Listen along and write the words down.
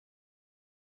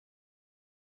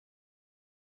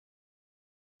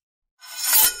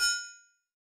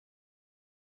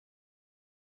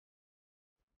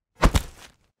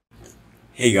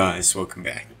Hey guys, welcome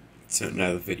back to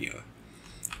another video.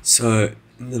 So,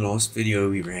 in the last video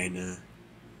we ran in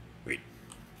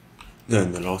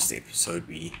the last episode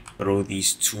we got all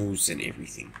these tools and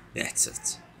everything. That's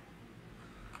it.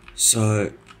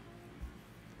 So,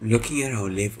 looking at our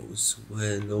levels,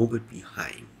 we're a little bit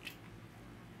behind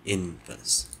in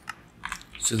this.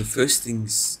 So the first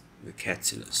thing's the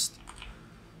catalyst.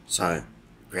 So I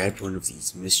grabbed one of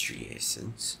these mystery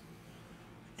essence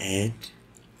and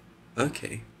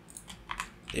okay,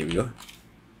 there we go.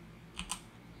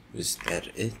 Was that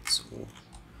it? Or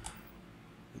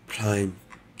applying?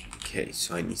 Okay,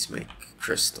 so I need to make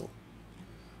crystal.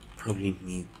 Probably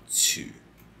need two.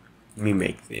 Let me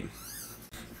make them.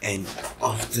 And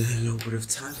after a little bit of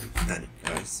time, we've done it,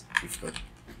 guys. We've got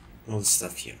all the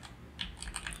stuff here.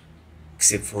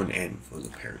 Except for an anvil,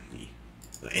 apparently.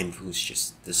 The anvils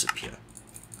just disappear.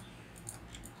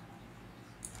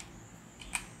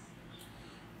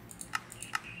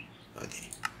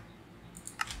 Okay.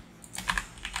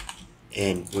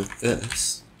 And with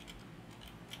this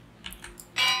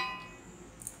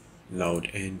loud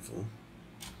anvil,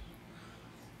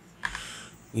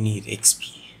 we need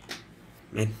XP.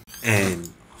 Man.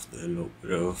 And after a little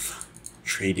bit of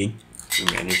trading, we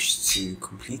managed to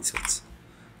complete it.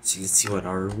 So let's see what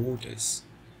our reward is.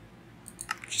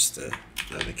 Just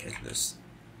another catalyst.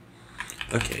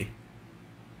 Okay.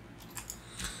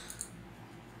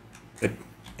 But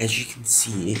as you can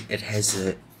see, it has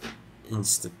a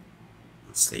unstable.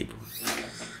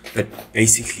 But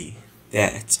basically,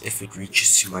 that if it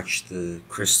reaches too much, the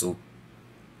crystal,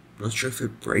 I'm not sure if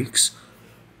it breaks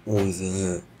or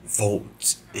the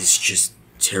vault is just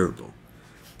terrible.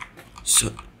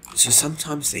 So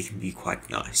sometimes they can be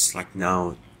quite nice. Like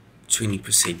now,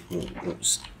 20% more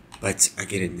ores, but I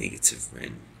get a negative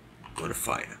rand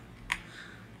modifier,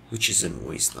 which isn't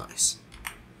always nice.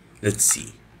 Let's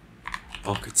see.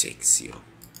 Architect seal.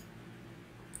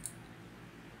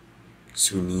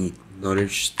 So we need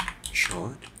knowledge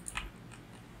shard.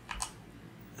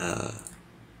 9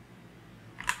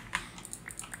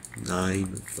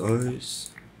 of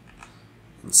those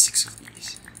and 6 of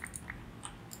these.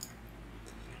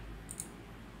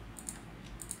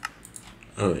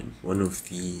 Oh, and one of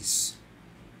these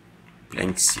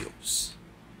blank seals.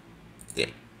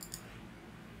 There.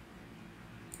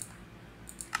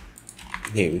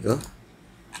 There we go.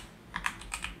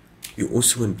 You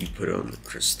also want to be put on the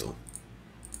crystal.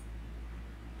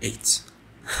 8.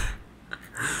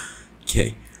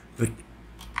 Okay, but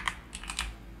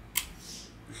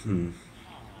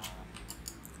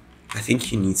I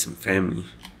think you need some family.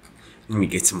 Let me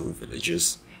get some more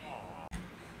villagers.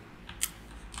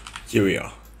 Here we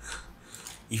are.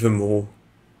 Even more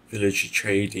villager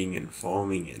trading and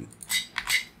farming, and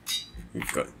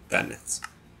we've got done it.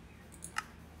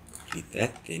 Complete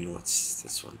that. Then what's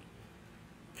this one?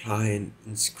 Apply and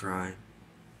inscribe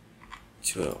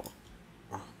to a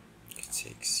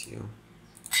architect seal.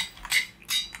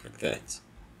 Like that.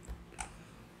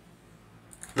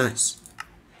 Nice.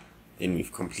 Then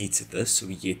we've completed this, so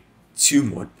we get 2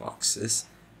 mod boxes,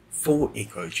 4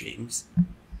 echo gems,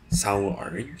 sour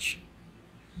orange,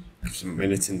 some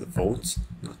minutes in the vault,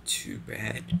 not too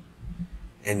bad,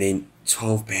 and then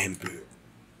 12 bamboo.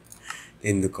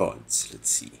 Then the gods,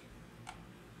 let's see.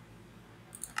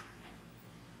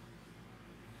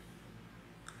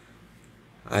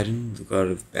 Item, the god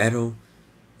of battle,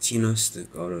 Tinos, the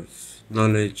god of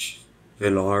knowledge,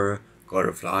 Velara, god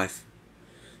of life,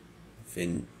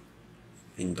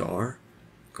 Vindar,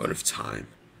 god of time.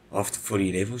 After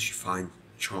 40 levels you find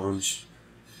charms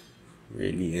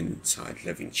really inside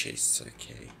living chests.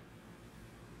 Okay,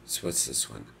 so what's this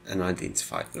one?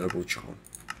 Unidentified noble charm.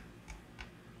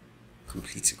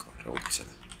 Complete a god altar.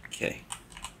 Okay,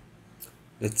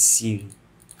 let's see.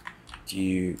 Do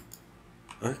you...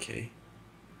 okay.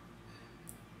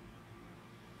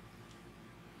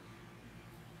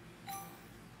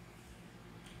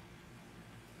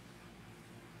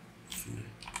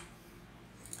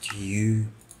 Do you...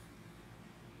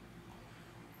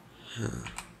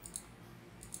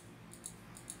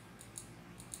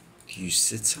 do you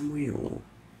sit somewhere or...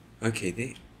 okay,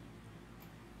 there.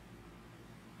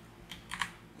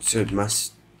 So it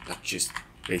must like just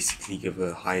basically give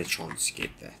a higher chance to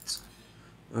get that.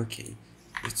 Okay,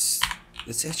 let's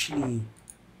actually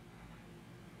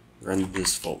run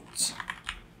this vault.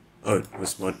 Oh, it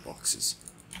was mod boxes.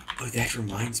 Oh, that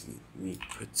reminds me, we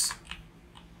put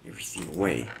everything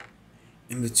away.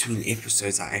 In between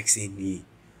episodes I accidentally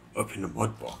opened a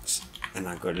mod box and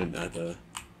I got another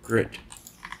grid.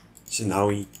 So now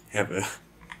we have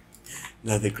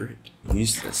another grid.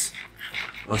 Use this.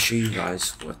 I'll show you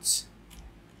guys what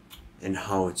and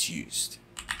how it's used.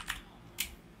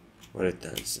 what it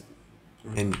does.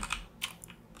 And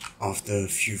after a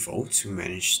few volts, we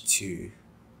managed to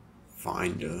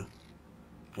find a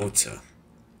water.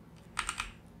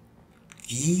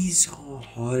 These are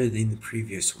harder than the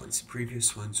previous ones. The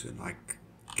previous ones were like,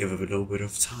 give it a little bit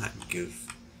of time,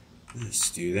 give this,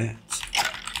 do that.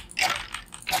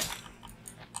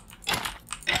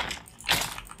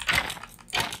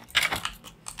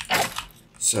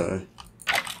 So,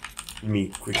 let me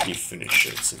quickly finish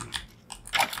it and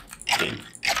then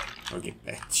I'll get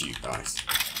back to you guys.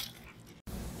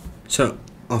 So,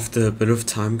 after a bit of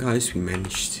time, guys, we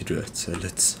managed to do it. So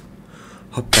let's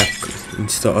hop back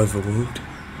into the overworld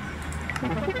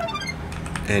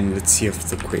and let's see if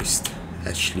the quest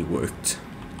actually worked.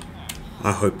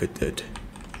 I hope it did,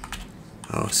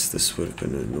 else this would have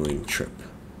been an annoying trip.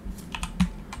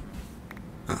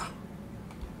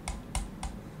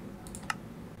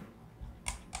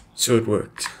 So it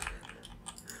worked.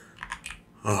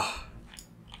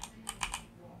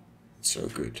 So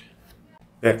good.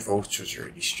 That vault was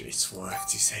really stressful, I have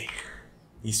to say.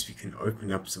 At least we can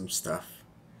open up some stuff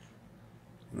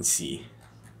and see.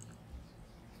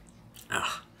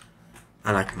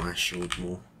 I like my shield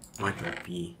more. Might not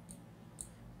be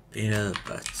better,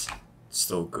 but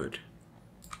still good.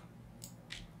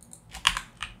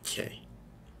 Okay,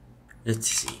 let's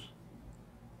see.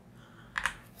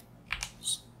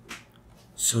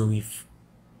 So we've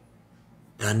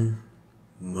done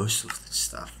most of the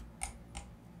stuff.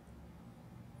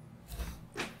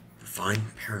 Divine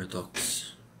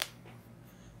Paradox,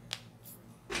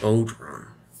 Gold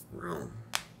Realm.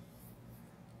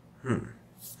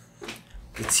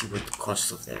 Let's see what the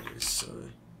cost of that is. So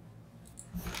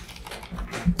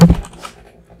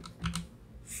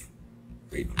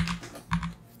wait,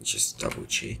 just double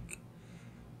check.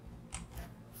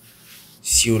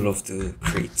 Seal of the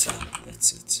Creator,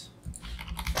 that's it.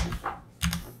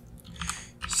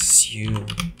 Seal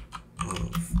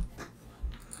of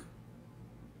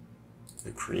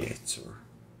the Creator.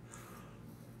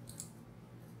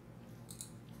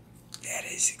 That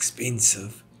is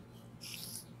expensive.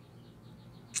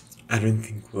 I don't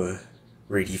think we're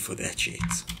ready for that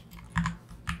yet.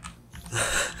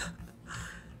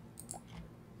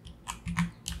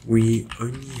 We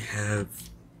only have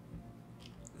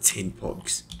 10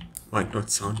 pogs. Might not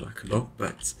sound like a lot,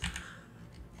 but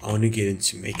I want to get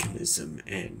into mechanism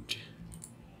and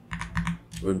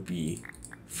it would be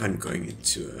fun going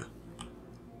into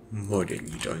a mod and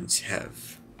you don't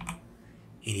have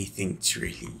anything to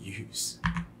really use.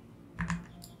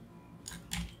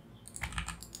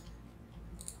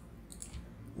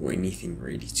 Or anything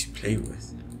really to play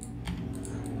with.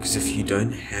 Because if you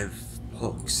don't have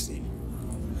pogs, then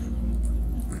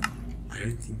I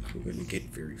don't think we're going to get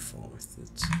very far with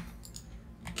it.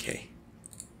 Okay.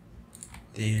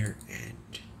 There,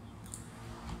 and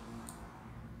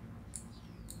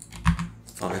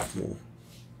 5 more.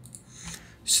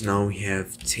 So now we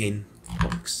have 10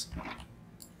 pogs.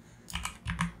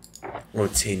 Or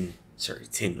 10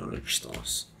 knowledge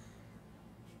stars.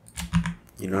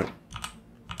 You know,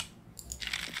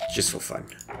 just for fun.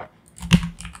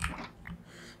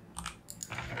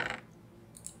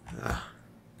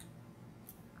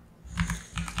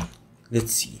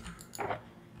 Let's see.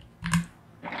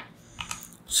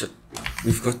 So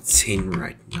we've got 10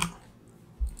 right now.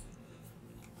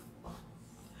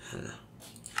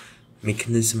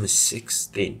 Mechanism is 6.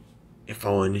 Then if I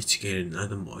wanted to get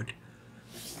another mod,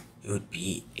 it would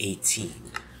be 18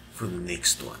 for the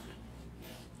next one.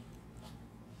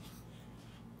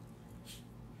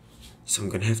 So I'm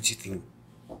gonna have to think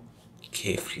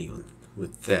carefully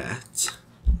with that.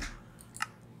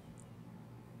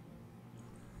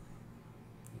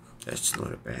 That's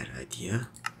not a bad idea.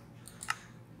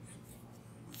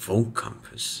 Volt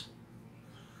compass.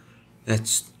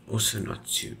 That's also not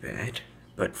too bad,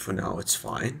 but for now it's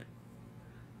fine.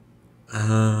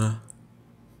 Yeah,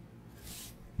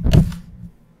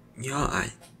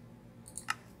 I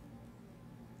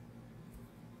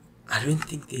don't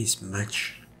think there's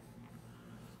much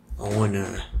I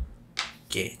wanna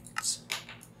get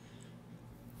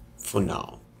for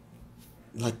now.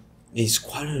 Like, there's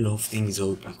quite a lot of things that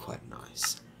would be quite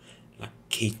nice. Like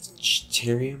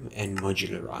Caterium and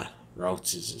modular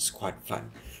routers is quite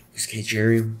fun. Because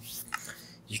Caterium,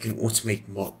 you can automate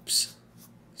mobs.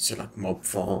 So like mob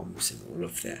farms and all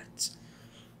of that.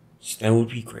 So that would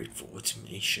be great for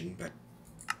automation, but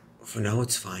for now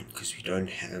it's fine because we don't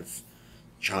have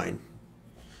giant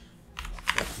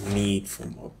need for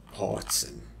mob parts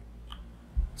and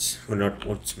we're not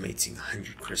automating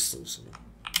 100 crystals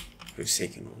per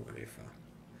second or whatever.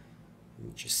 Let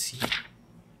me just see.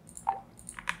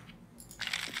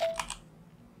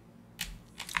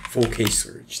 4K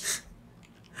storage.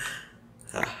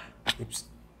 Oops.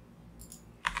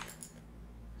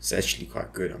 It's actually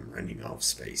quite good. I'm running out of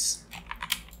space.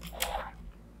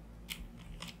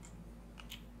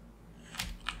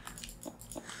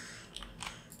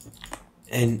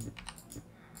 And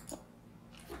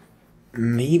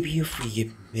maybe if we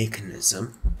get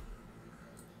mechanism,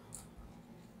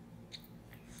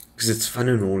 because it's fun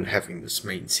and all having this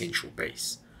main central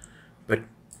base, but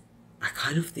I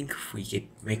kind of think if we get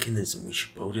mechanism, we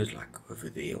should build it like over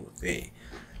there or there.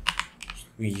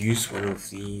 We use one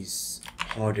of these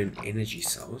hardened energy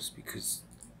cells because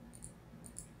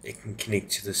they can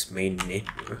connect to this main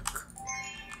network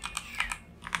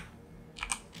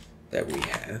that we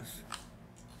have.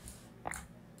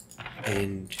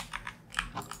 And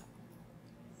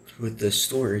with the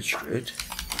storage grid,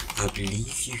 I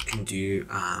believe you can do,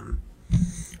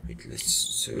 wait, let's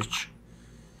search.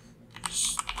 I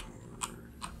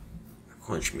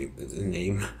can't remember the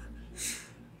name,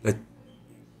 but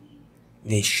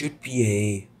there should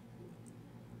be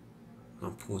a,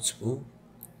 not portable,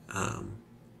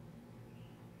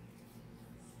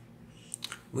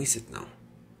 where is it now?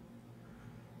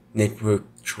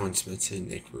 Network transmitter,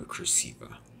 network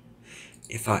receiver.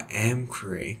 If I am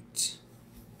correct,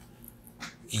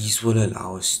 these will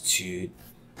allow us to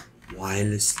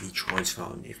wirelessly transfer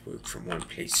our network from one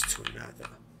place to another,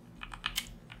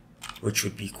 which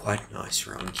would be quite nice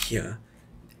around here.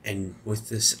 And with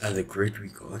this other grid we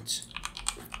got,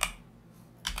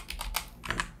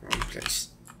 wrong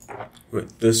place.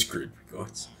 With this grid we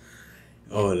got,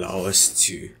 it will allow us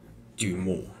to do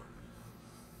more.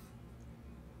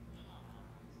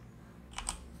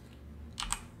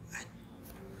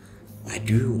 I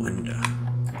do wonder,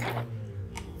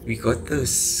 we got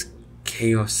this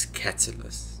chaos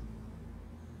catalyst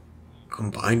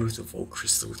combined with a volt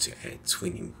crystal to add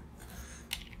 20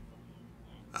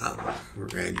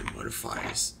 random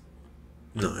modifiers.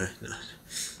 No.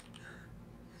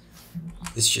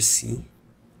 Let's just see.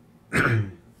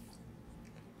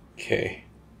 Okay.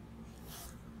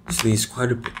 So there's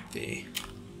quite a bit there.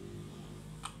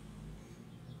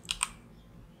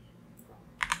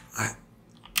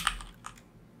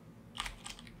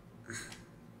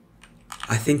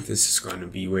 I think this is going to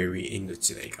be where we end it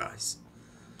today, guys.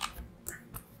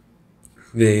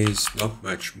 There's not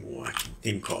much more I can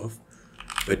think of,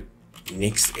 but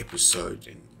next episode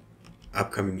and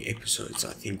upcoming episodes,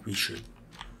 I think we should,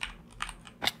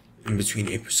 in between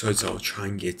episodes, I'll try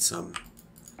and get some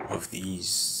of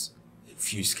these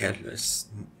fused catalysts,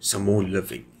 some more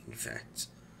living, in fact.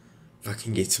 If I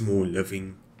can get some more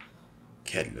living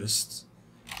catalysts,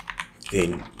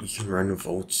 then we can run a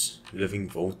living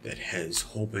vault that has a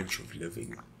whole bunch of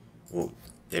living, or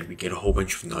that we get a whole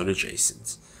bunch of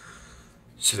non-adjacents,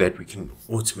 so that we can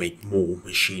automate more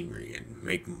machinery and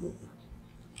make more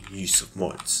use of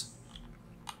mods.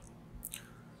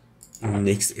 In the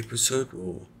next episode,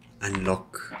 we'll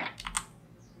unlock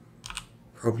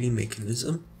probably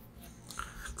mechanism,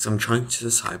 because I'm trying to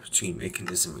decide between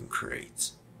mechanism and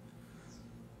create,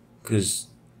 because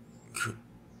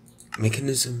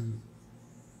mechanism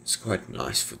is quite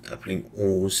nice for doubling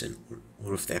ores and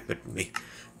all of that, but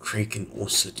create can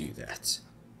also do that.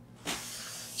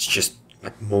 It's just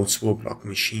like multiple block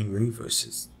machinery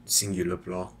versus singular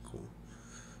block.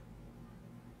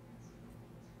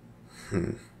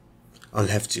 Or, I'll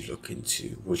have to look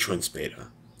into which one's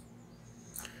better.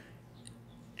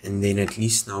 And then at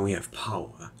least now we have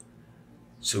power,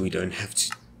 so we didn't have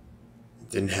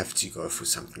to go for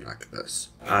something like this.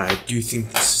 I do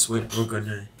think this is where we're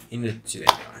gonna end it today,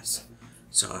 guys.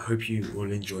 So I hope you all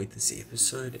enjoyed this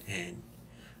episode, and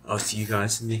I'll see you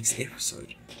guys in the next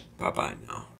episode. Bye bye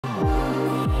now.